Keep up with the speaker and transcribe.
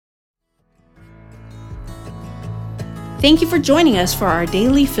Thank you for joining us for our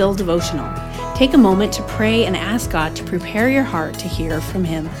Daily Fill devotional. Take a moment to pray and ask God to prepare your heart to hear from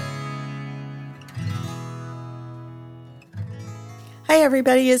Him. Hi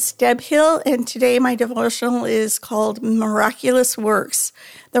everybody, it's Deb Hill, and today my devotional is called Miraculous Works.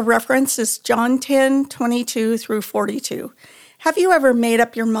 The reference is John 10:22 through 42. Have you ever made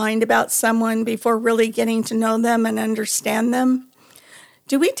up your mind about someone before really getting to know them and understand them?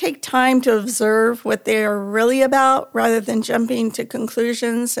 Do we take time to observe what they are really about rather than jumping to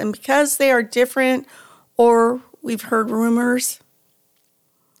conclusions, and because they are different or we've heard rumors?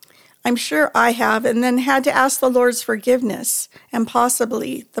 I'm sure I have, and then had to ask the Lord's forgiveness, and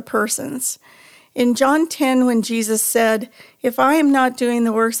possibly the person's. In John 10, when Jesus said, "If I am not doing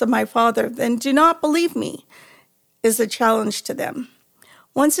the works of my Father, then do not believe me," is a challenge to them.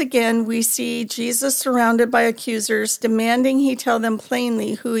 Once again, we see Jesus surrounded by accusers, demanding he tell them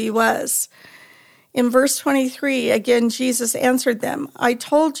plainly who he was. In verse 23, again, Jesus answered them, "I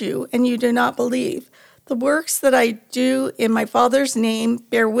told you, and you do not believe. The works that I do in my Father's name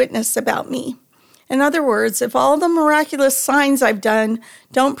bear witness about me." In other words, if all the miraculous signs I've done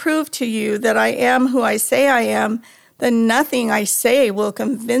don't prove to you that I am who I say I am, then nothing I say will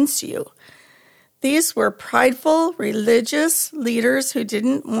convince you. These were prideful, religious leaders who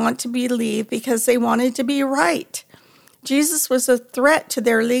didn't want to believe because they wanted to be right. Jesus was a threat to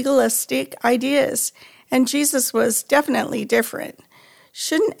their legalistic ideas, and Jesus was definitely different.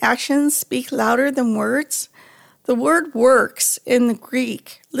 Shouldn't actions speak louder than words? The word works in the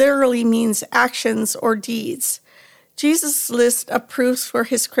Greek literally means actions or deeds. Jesus' list of proofs for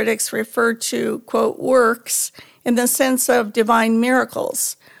his critics referred to, quote, works in the sense of divine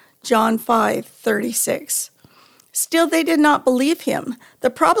miracles, John 5:36. Still, they did not believe him. The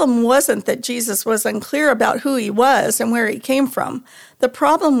problem wasn't that Jesus was unclear about who he was and where he came from. The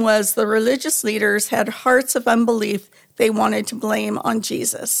problem was the religious leaders had hearts of unbelief they wanted to blame on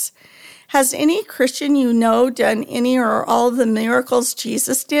Jesus. Has any Christian you know done any or all of the miracles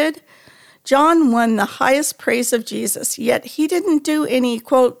Jesus did? John won the highest praise of Jesus, yet he didn't do any,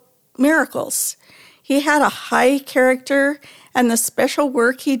 quote, miracles. He had a high character, and the special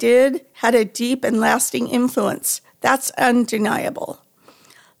work he did had a deep and lasting influence. That's undeniable.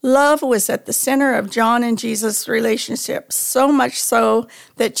 Love was at the center of John and Jesus' relationship, so much so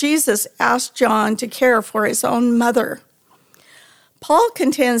that Jesus asked John to care for his own mother. Paul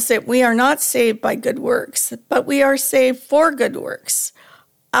contends that we are not saved by good works, but we are saved for good works.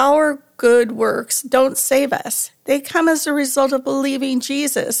 Our good works don't save us. They come as a result of believing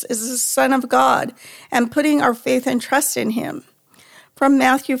Jesus is the Son of God and putting our faith and trust in him. From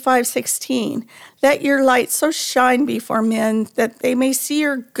Matthew 5:16, "Let your light so shine before men that they may see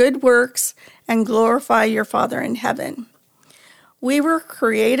your good works and glorify your Father in heaven." We were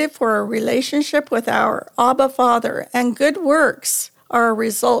created for a relationship with our Abba Father, and good works are a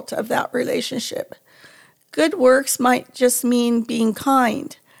result of that relationship. Good works might just mean being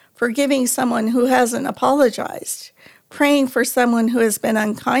kind, forgiving someone who hasn't apologized, praying for someone who has been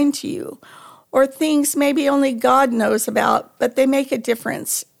unkind to you, or things maybe only God knows about, but they make a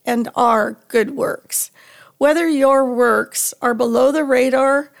difference and are good works. Whether your works are below the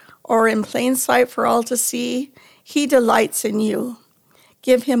radar or in plain sight for all to see, he delights in you.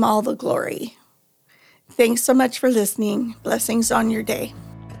 Give him all the glory. Thanks so much for listening. Blessings on your day.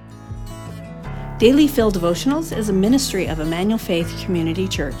 Daily Fill Devotionals is a ministry of Emmanuel Faith Community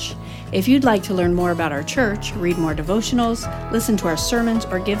Church. If you'd like to learn more about our church, read more devotionals, listen to our sermons,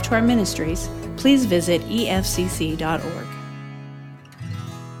 or give to our ministries, please visit efcc.org.